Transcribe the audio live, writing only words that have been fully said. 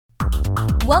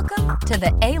Welcome to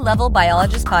the A-Level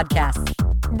Biologist Podcast,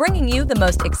 bringing you the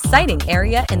most exciting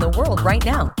area in the world right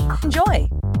now. Enjoy!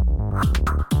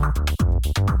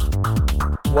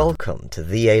 Welcome to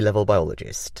The A-Level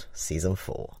Biologist, Season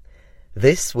 4.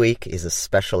 This week is a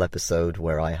special episode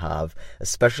where I have a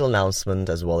special announcement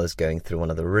as well as going through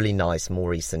one of the really nice,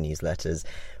 more recent newsletters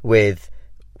with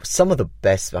some of the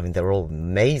best, they're all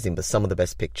amazing, but some of the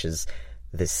best pictures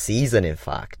this season, in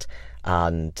fact.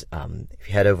 And if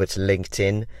you head over to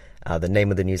LinkedIn, the name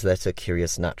of the newsletter,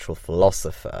 Curious Natural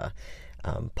Philosopher,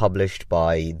 published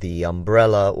by the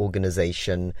umbrella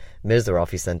organization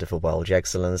Mizrahi Center for Biology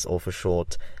Excellence, or for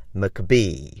short,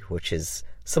 McBee, which is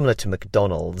similar to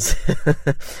McDonald's.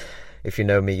 If you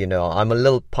know me, you know I'm a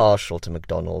little partial to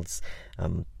McDonald's,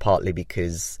 partly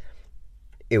because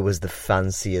it was the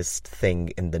fanciest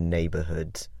thing in the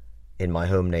neighborhood, in my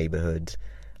home neighborhood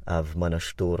of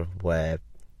Manashtur, where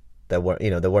there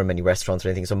weren't many restaurants or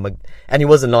anything. And it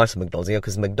was a nice McDonald's,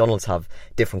 because McDonald's have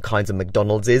different kinds of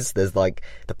McDonald's. There's like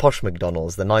the posh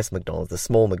McDonald's, the nice McDonald's, the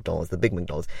small McDonald's, the big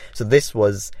McDonald's. So this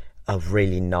was a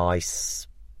really nice,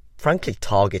 frankly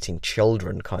targeting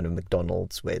children kind of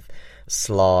McDonald's with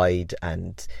slide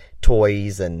and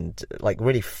toys and like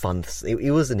really fun.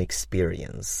 It was an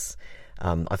experience.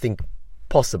 I think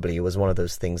possibly it was one of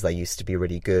those things that used to be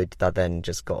really good that then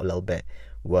just got a little bit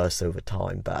worse over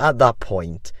time. But at that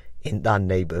point, in that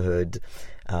neighborhood,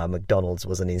 McDonald's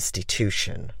was an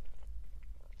institution.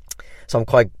 So I'm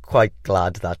quite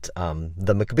glad that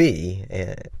the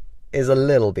McBee is a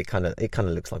little bit it kind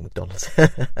of looks like McDonald's.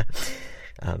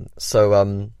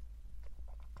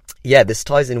 This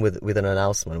ties in with an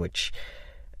announcement, which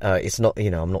it's not,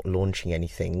 I'm not launching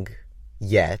anything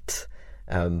yet,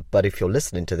 but if you're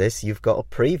listening to this, you've got a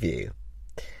preview.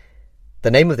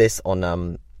 The name of this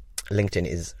on LinkedIn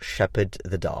is Shepherd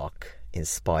the Dark,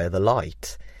 Inspire the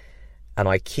Light, and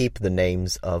I keep the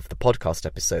names of the podcast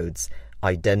episodes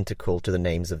identical to the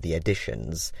names of the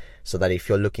editions, so that if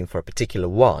you're looking for a particular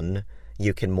one,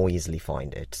 you can more easily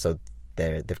find it. So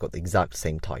they've got the exact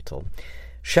same title.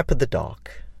 Shepherd the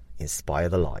Dark, Inspire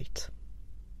the Light.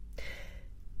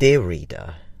 Dear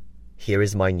reader, here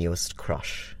is my newest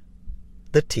crush,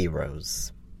 the tea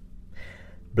rose.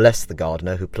 Bless the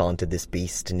gardener who planted this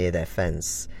beast near their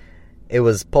fence. It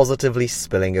was positively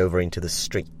spilling over into the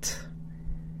street.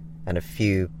 And a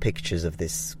few pictures of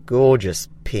this gorgeous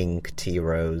pink tea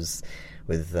rose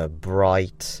with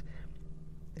bright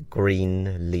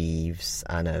green leaves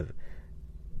and a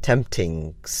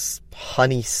tempting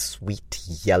honey sweet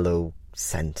yellow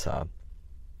center.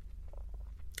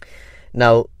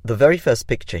 Now, the very first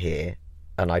picture here,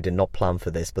 and I did not plan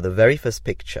for this, but the very first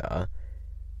picture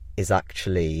is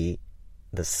actually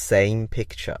the same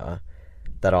picture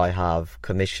that I have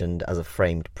commissioned as a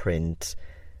framed print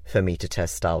for me to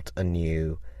test out a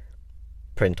new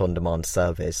print-on-demand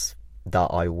service that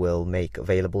I will make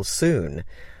available soon.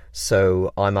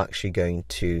 So I'm actually going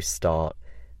to start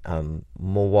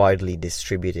more widely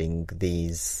distributing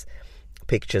these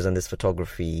pictures and this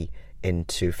photography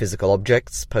into physical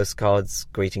objects, postcards,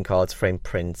 greeting cards, framed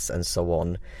prints, and so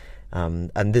on.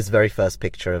 And this very first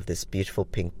picture of this beautiful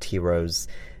pink tea rose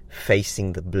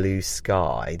facing the blue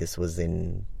sky, this was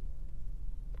in,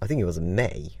 I think it was in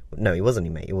May. No, it wasn't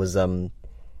in May. It was,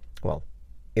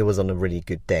 it was on a really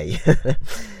good day.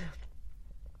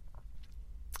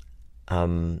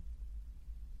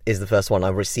 Is the first one. I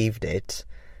received it.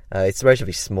 It's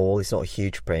relatively small. It's not a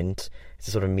huge print. It's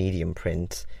a sort of medium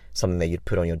print, something that you'd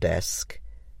put on your desk.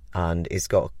 And it's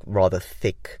got a rather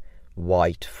thick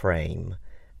white frame.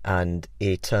 And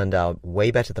it turned out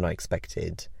way better than I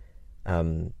expected.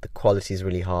 The quality is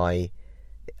really high.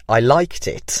 I liked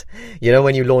it.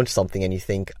 When you launch something and you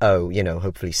think,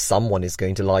 hopefully someone is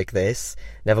going to like this,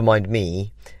 never mind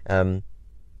me. But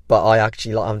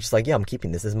I'm just like, I'm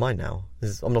keeping this. This is mine now.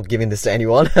 I'm not giving this to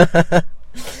anyone.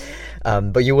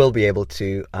 But you will be able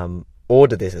to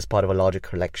order this as part of a larger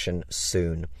collection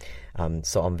soon.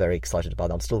 So I'm very excited about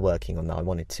that. I'm still working on that. I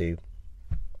want it to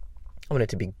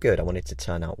be good. I want it to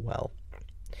turn out well.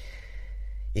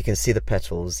 You can see the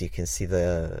petals. You can see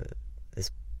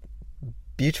this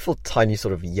beautiful tiny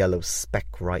sort of yellow speck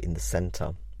right in the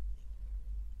center.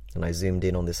 And I zoomed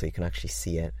in on this so you can actually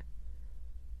see it.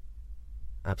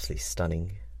 Absolutely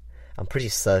stunning. I'm pretty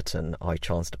certain I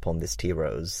chanced upon this tea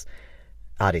rose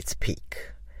at its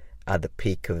peak, at the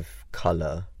peak of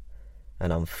colour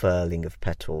and unfurling of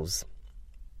petals.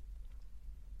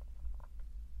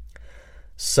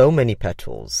 So many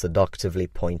petals seductively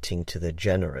pointing to the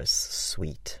generous,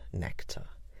 sweet nectar.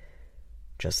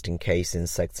 Just in case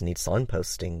insects need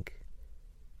signposting.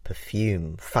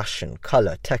 Perfume, fashion,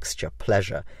 colour, texture,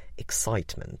 pleasure,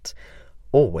 excitement.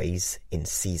 always in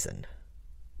season.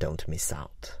 Don't miss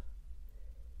out.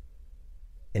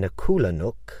 In a cooler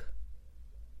nook,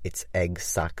 it's Egg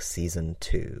Sack Season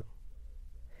 2.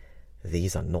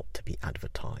 These are not to be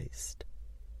advertised.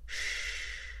 Shh.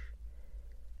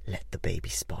 Let the baby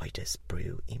spiders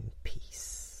brew in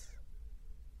peace.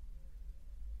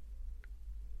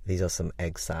 These are some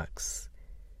egg sacs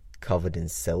covered in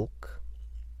silk.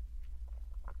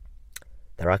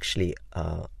 They're actually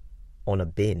on a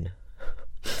bin.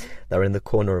 They're in the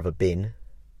corner of a bin,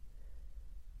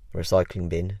 recycling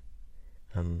bin.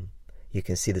 You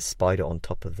can see the spider on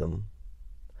top of them,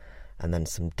 and then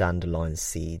some dandelion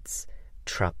seeds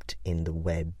trapped in the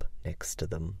web next to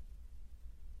them.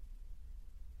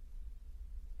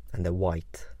 And they're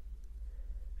white.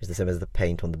 It's the same as the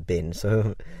paint on the bin,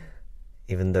 so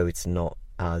even though it's not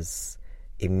as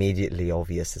immediately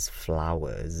obvious as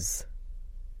flowers,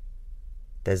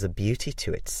 there's a beauty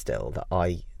to it still that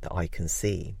I can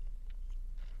see.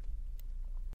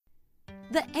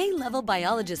 The A-Level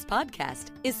Biologist podcast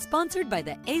is sponsored by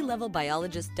the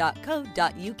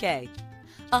alevelbiologist.co.uk,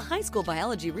 a high school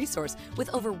biology resource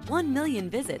with over 1 million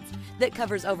visits that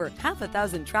covers over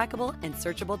 6,500 trackable and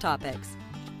searchable topics.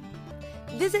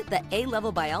 Visit the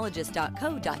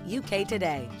alevelbiologist.co.uk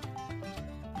today.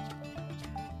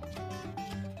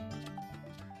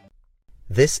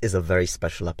 This is a very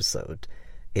special episode.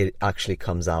 It actually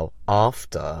comes out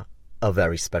after a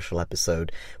very special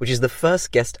episode, which is the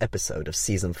first guest episode of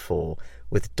Season 4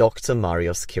 with Dr.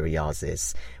 Marios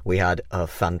Kyriazis. We had a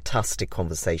fantastic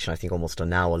conversation, I think almost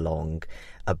an hour long,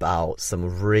 about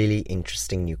some really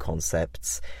interesting new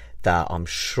concepts that I'm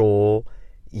sure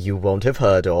you won't have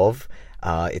heard of.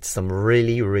 It's some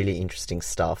really, really interesting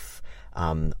stuff.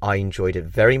 I enjoyed it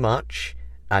very much,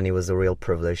 and it was a real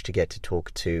privilege to get to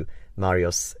talk to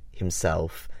Marios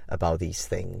himself about these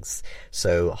things.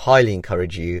 So highly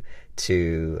encourage you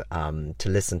to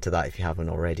listen to that if you haven't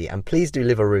already, and please do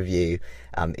leave a review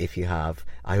if you have.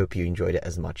 I hope you enjoyed it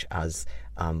as much as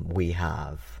we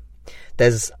have.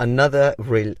 There's another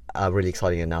really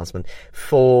exciting announcement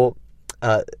for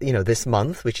this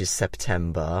month, which is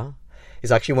September,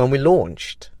 is actually when we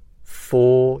launched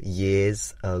 4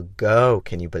 years ago.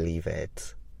 Can you believe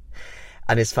it?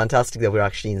 And it's fantastic that we're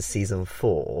actually in Season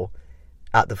 4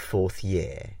 at the 4th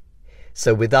year.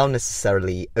 So without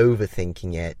necessarily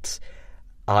overthinking it,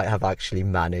 I have actually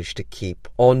managed to keep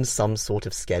on some sort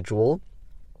of schedule.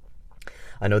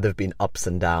 I know there have been ups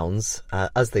and downs,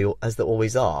 as there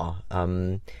always are.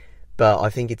 But I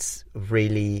think it's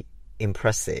really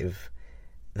impressive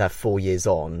that 4 years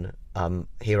on,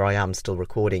 here I am still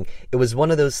recording. It was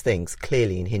one of those things,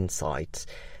 clearly in hindsight,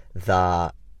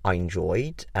 that I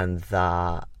enjoyed and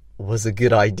that was a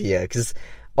good idea, because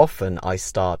often I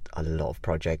start a lot of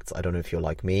projects. I don't know if you're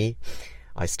like me.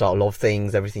 I start a lot of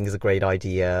things. Everything is a great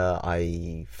idea.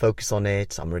 I focus on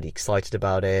it. I'm really excited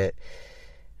about it.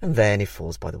 And then it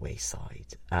falls by the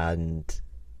wayside. And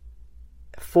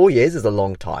 4 years is a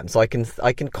long time. So I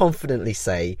can confidently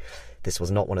say this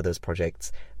was not one of those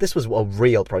projects. This was a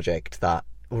real project that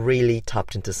really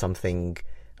tapped into something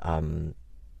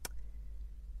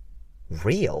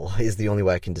real is the only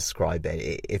way I can describe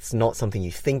it. It's not something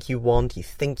you think you want, you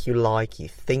think you like, you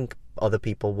think other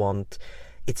people want.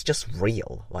 It's just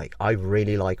real. Like, I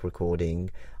really like recording.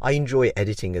 I enjoy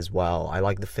editing as well. I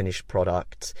like the finished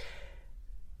product.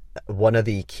 One of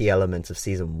the key elements of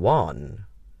Season 1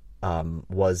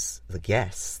 was the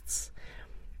guests.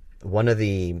 One of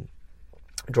the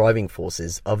driving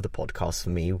forces of the podcast for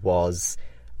me was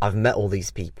I've met all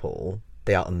these people.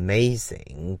 They are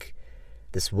amazing.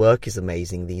 This work is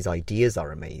amazing. These ideas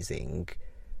are amazing.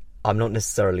 I'm not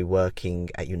necessarily working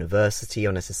at university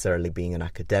or necessarily being an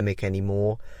academic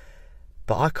anymore,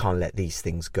 but I can't let these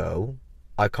things go.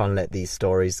 I can't let these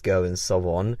stories go and so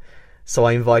on. So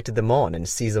I invited them on. And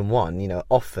Season 1,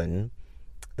 often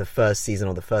the first season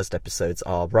or the first episodes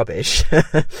are rubbish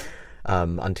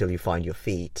until you find your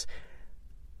feet.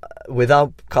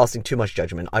 Without casting too much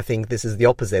judgment, I think this is the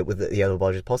opposite with the Other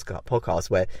Biologist podcast,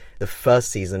 where the first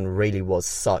season really was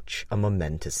such a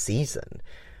momentous season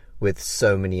with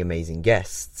so many amazing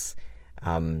guests,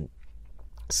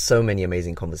 so many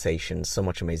amazing conversations, so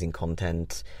much amazing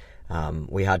content.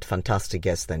 We had fantastic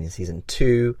guests then in Season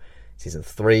 2, Season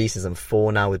 3, Season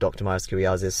 4 now with Dr. Marios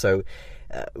Kyriazis. So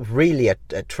really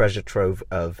a treasure trove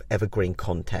of evergreen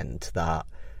content that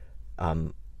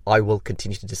I will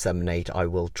continue to disseminate. I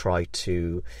will try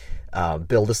to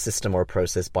build a system or a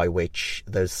process by which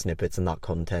those snippets and that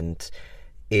content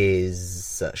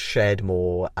is shared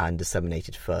more and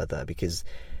disseminated further, because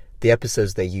the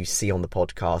episodes that you see on the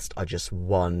podcast are just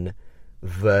one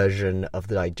version of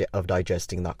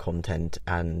digesting that content,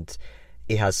 and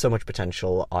it has so much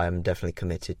potential. I am definitely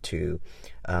committed to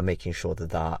making sure that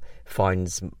that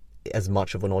finds as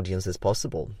much of an audience as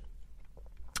possible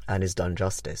and is done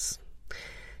justice.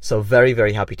 So very,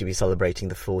 very happy to be celebrating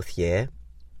the 4th year.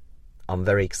 I'm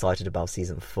very excited about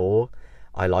season 4.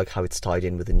 I like how it's tied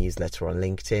in with the newsletter on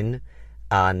LinkedIn.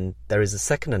 And there is a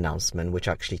second announcement which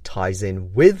actually ties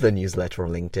in with the newsletter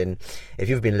on LinkedIn. If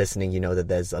you've been listening, you know that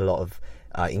there's a lot of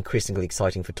increasingly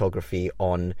exciting photography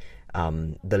on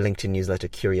the LinkedIn newsletter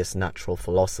Curious Natural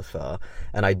Philosopher.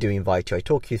 And I do invite you, I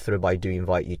talk you through, but I do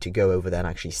invite you to go over there and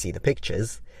actually see the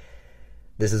pictures.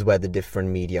 This is where the different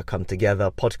media come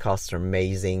together. Podcasts are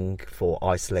amazing for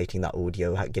isolating that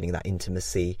audio, getting that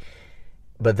intimacy.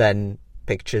 But then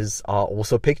pictures are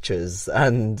also pictures,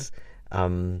 and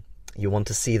you want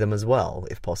to see them as well,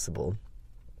 if possible.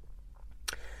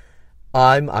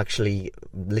 I'm actually,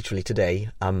 literally today,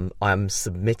 I'm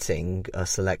submitting a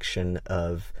selection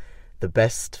of the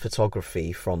best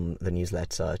photography from the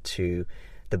newsletter to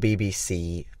the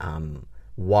BBC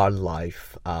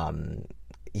Wildlife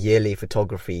yearly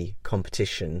photography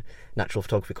competition, natural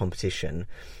photography competition,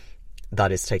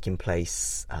 that is taking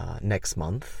place next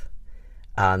month.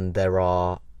 And there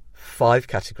are 5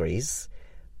 categories: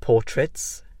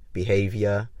 portraits,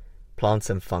 behaviour, plants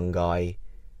and fungi,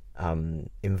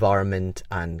 environment,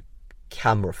 and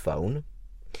camera phone.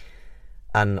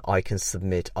 And I can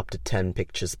submit up to 10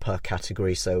 pictures per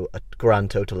category, so a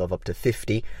grand total of up to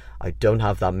 50. I don't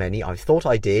have that many. I thought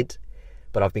I did,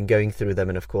 but I've been going through them,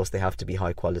 and of course they have to be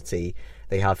high quality.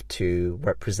 They have to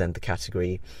represent the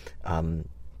category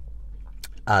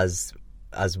as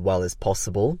well as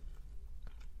possible.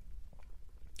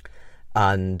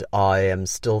 And I am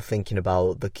still thinking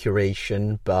about the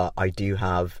curation, but I do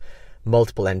have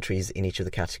multiple entries in each of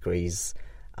the categories.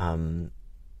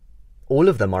 All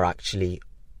of them are actually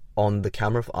on the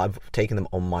camera. I've taken them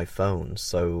on my phone,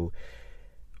 so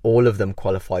all of them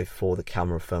qualify for the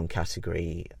camera phone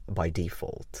category by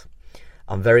default.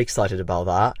 I'm very excited about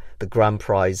that. The grand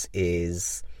prize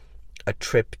is a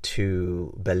trip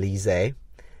to Belize,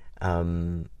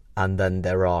 and then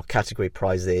there are category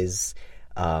prizes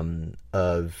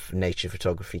of nature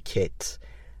photography kit,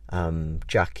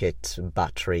 jacket,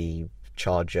 battery,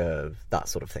 charger, that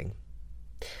sort of thing.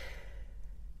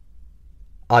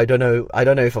 I don't know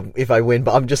if I win,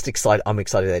 but I'm just excited. I'm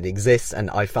excited that it exists, and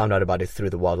I found out about it through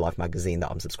the Wildlife magazine that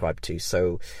I'm subscribed to.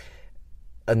 So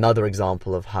another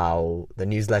example of how the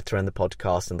newsletter and the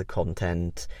podcast and the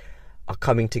content are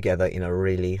coming together in a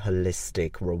really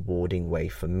holistic, rewarding way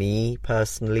for me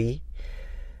personally,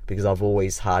 because I've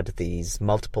always had these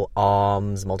multiple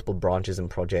arms, multiple branches and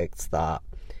projects that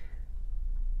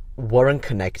weren't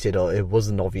connected, or it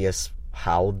wasn't obvious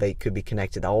how they could be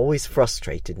connected. That always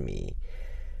frustrated me.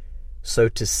 So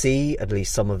to see at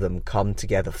least some of them come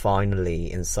together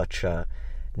finally in such a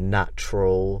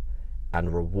natural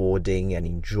and rewarding and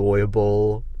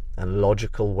enjoyable and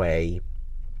logical way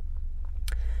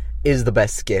is the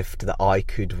best gift that I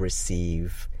could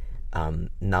receive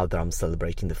now that I'm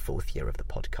celebrating the 4th year of the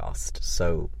podcast.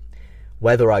 So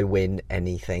whether I win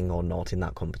anything or not in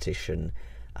that competition,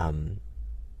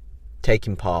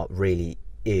 taking part really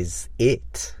is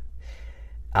it.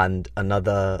 And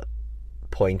another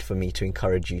point for me to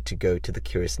encourage you to go to the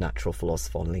Curious Natural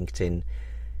Philosopher on LinkedIn.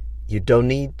 You don't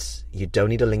need a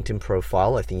LinkedIn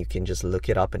profile. I think you can just look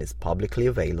it up, and it's publicly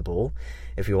available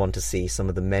if you want to see some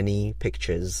of the many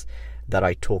pictures that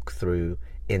I talk through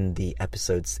in the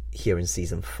episodes here in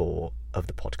season 4 of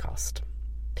the podcast.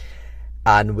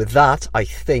 And with that, I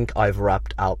think I've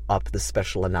wrapped up the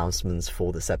special announcements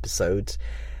for this episode,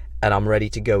 and I'm ready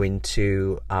to go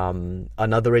into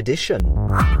another edition.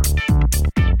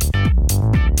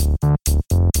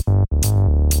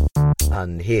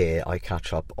 And here I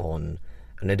catch up on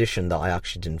an edition that I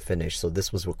actually didn't finish. So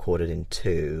this was recorded in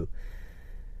 2.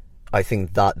 I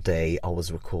think that day I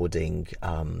was recording,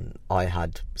 I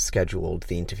had scheduled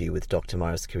the interview with Dr.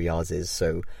 Maris Kyriazis,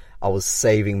 so I was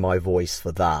saving my voice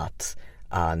for that,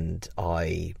 and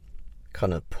I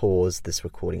kind of paused this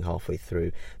recording halfway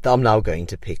through that I'm now going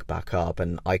to pick back up,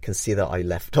 and I can see that I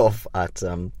left off at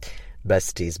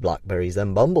Besties, Blackberries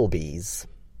and Bumblebees.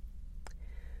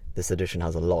 This edition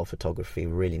has a lot of photography,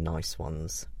 really nice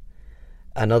ones,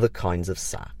 and other kinds of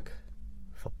sac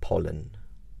for pollen.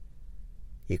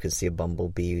 You can see a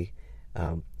bumblebee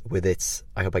with its,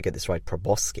 I hope I get this right,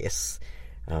 proboscis,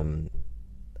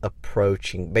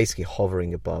 approaching, basically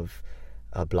hovering above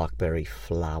a blackberry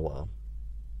flower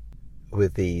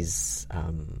with these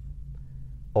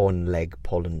on-leg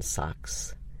pollen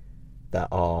sacs that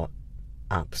are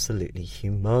absolutely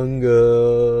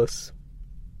humongous.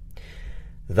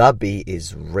 That bee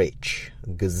is rich,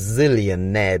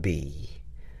 gazillionaire bee.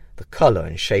 The colour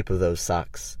and shape of those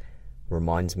sacs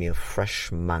reminds me of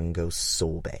fresh mango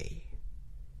sorbet.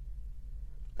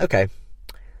 Okay,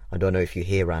 I don't know if you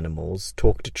hear animals,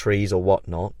 talk to trees or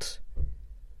whatnot,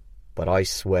 but I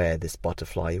swear this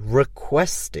butterfly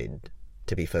requested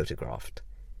to be photographed.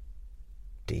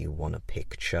 Do you want a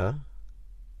picture?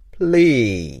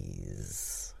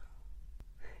 Please.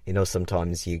 You know,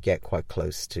 sometimes you get quite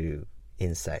close to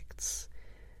insects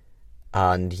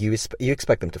and you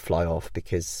expect them to fly off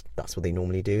because that's what they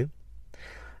normally do.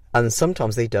 And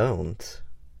sometimes they don't.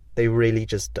 They really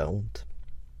just don't.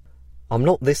 I'm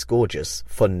not this gorgeous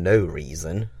for no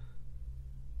reason.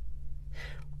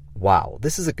 Wow,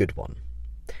 this is a good one.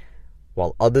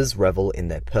 While others revel in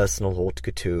their personal haute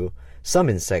couture, some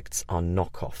insects are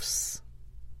knockoffs.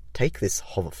 Take this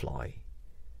hoverfly.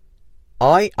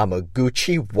 I am a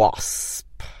Gucci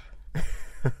wasp.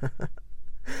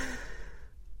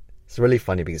 It's really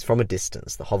funny because from a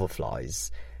distance, the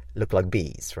hoverflies look like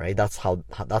bees, right? That's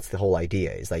the whole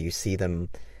idea, is that you see them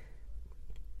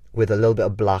with a little bit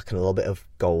of black and a little bit of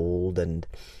gold and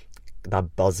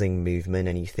that buzzing movement,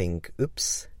 and you think,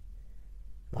 oops,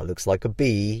 that looks like a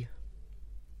bee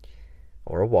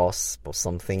or a wasp or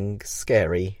something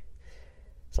scary,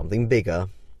 something bigger.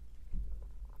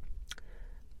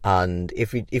 And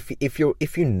if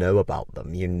you know about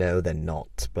them, you know they're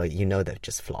not, but you know they're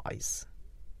just flies.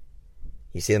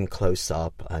 You see them close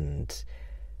up and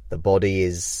the body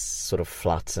is sort of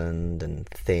flattened and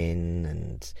thin,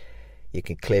 and you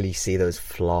can clearly see those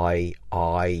fly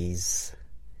eyes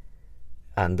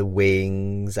and the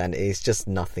wings, and it's just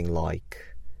nothing like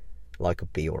a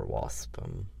bee or a wasp.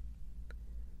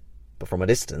 But from a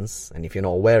distance, and if you're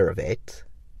not aware of it,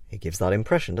 it gives that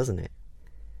impression, doesn't it?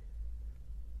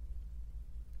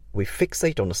 We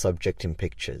fixate on a subject in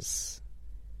pictures,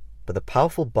 but the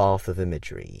powerful bath of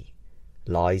imagery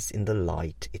lies in the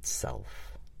light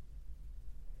itself,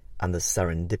 and the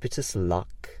serendipitous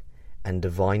luck and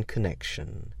divine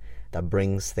connection that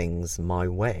brings things my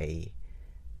way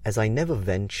as I never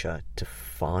venture to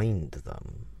find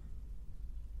them.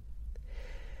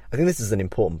 I think this is an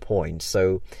important point.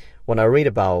 So when I read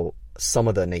about some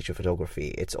of the nature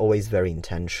photography, it's always very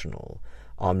intentional.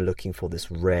 I'm looking for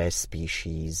this rare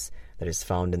species that is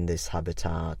found in this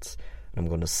habitat, and I'm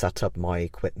going to set up my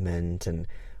equipment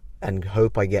and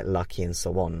hope I get lucky and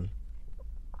so on.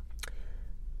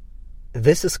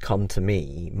 This has come to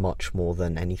me much more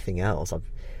than anything else.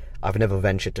 I've never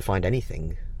ventured to find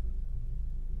anything.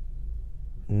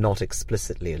 Not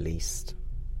explicitly, at least.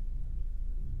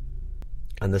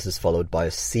 And this is followed by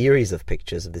a series of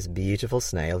pictures of this beautiful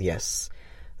snail. Yes,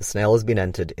 the snail has been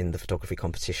entered in the photography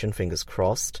competition, fingers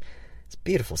crossed. It's a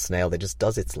beautiful snail that just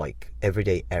does its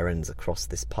everyday errands across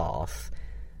this path,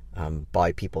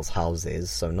 by people's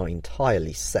houses, so not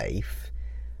entirely safe,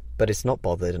 but it's not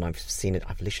bothered, and I've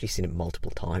literally seen it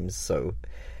multiple times. So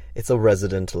it's a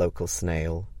resident local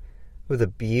snail with a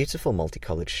beautiful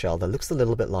multicolored shell that looks a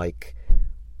little bit like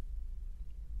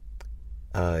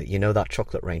you know that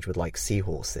chocolate range with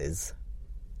seahorses?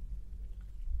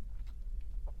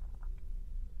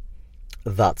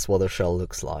 That's what the shell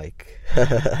looks like.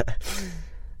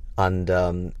 And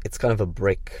it's kind of a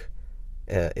brick,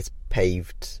 it's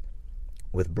paved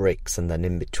with bricks, and then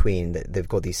in between they've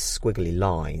got these squiggly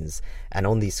lines, and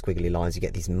on these squiggly lines you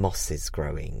get these mosses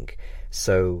growing.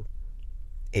 So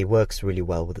it works really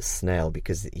well with a snail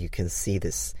because you can see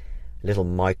this little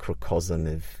microcosm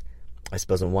of, I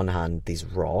suppose, on one hand these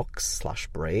rocks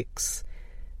 / bricks,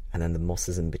 and then the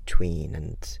mosses in between,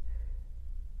 and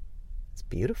it's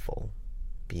beautiful.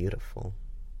 Beautiful.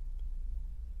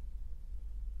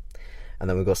 And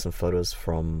then we've got some photos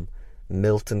from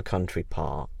Milton Country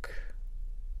Park.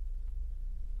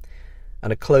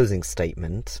 And a closing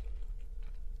statement.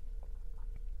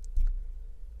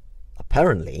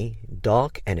 Apparently,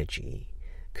 dark energy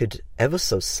could ever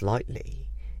so slightly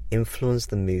influence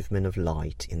the movement of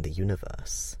light in the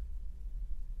universe.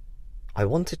 I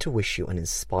wanted to wish you an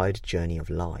inspired journey of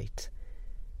light,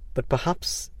 but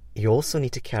perhaps you also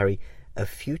need to carry a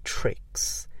few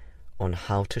tricks on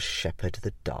how to shepherd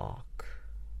the dark.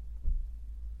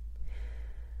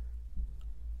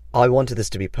 I wanted this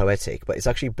to be poetic, but it's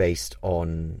actually based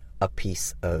on a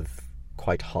piece of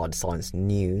quite hard science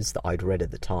news that I'd read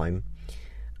at the time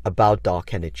about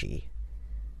dark energy.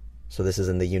 So this is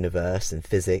in the universe, in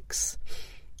physics.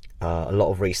 A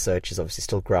lot of research is obviously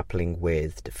still grappling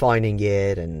with defining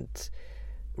it and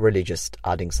really just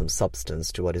adding some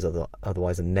substance to what is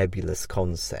otherwise a nebulous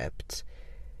concept.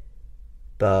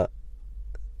 But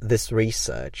this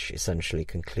research essentially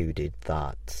concluded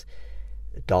that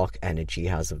dark energy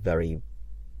has a very,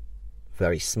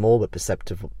 very small but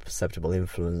perceptible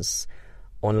influence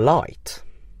on light.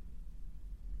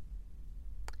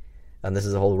 And this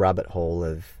is a whole rabbit hole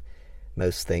of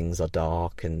most things are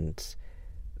dark, and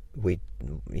we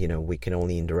can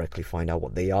only indirectly find out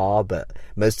what they are, but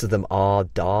most of them are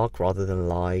dark rather than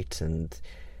light, and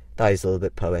that is a little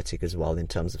bit poetic as well in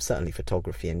terms of certainly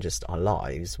photography and just our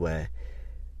lives, where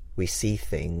we see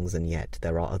things and yet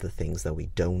there are other things that we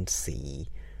don't see,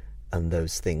 and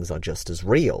those things are just as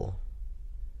real,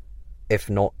 if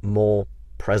not more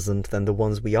present than the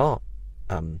ones we are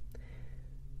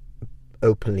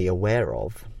openly aware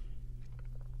of,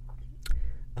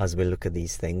 as we look at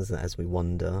these things, as we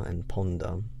wonder and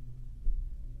ponder.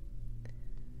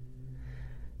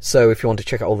 So if you want to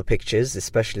check out all the pictures,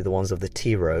 especially the ones of the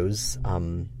tea rose,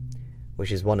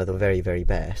 which is one of the very, very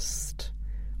best,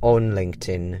 on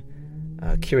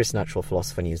LinkedIn, Curious Natural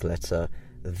Philosopher newsletter.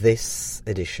 This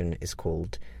edition is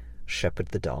called Shepherd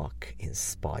the Dark,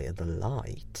 Inspire the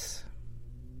Light.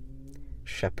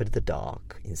 Shepherd the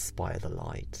dark, inspire the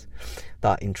light.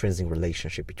 That intrinsic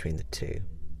relationship between the two.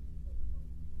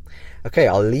 Okay,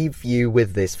 I'll leave you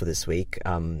with this for this week.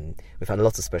 We've had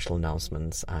lots of special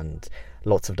announcements and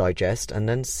lots of digest, and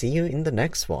then see you in the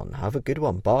next one. Have a good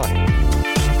one. Bye.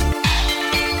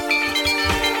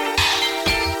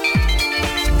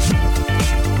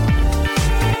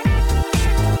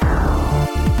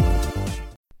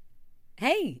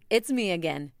 Hey, it's me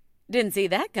again. Didn't see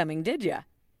that coming, did ya?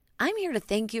 I'm here to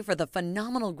thank you for the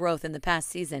phenomenal growth in the past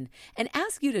season and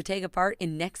ask you to take a part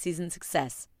in next season's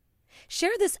success.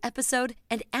 Share this episode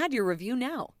and add your review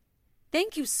now.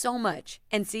 Thank you so much,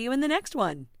 and see you in the next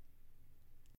one.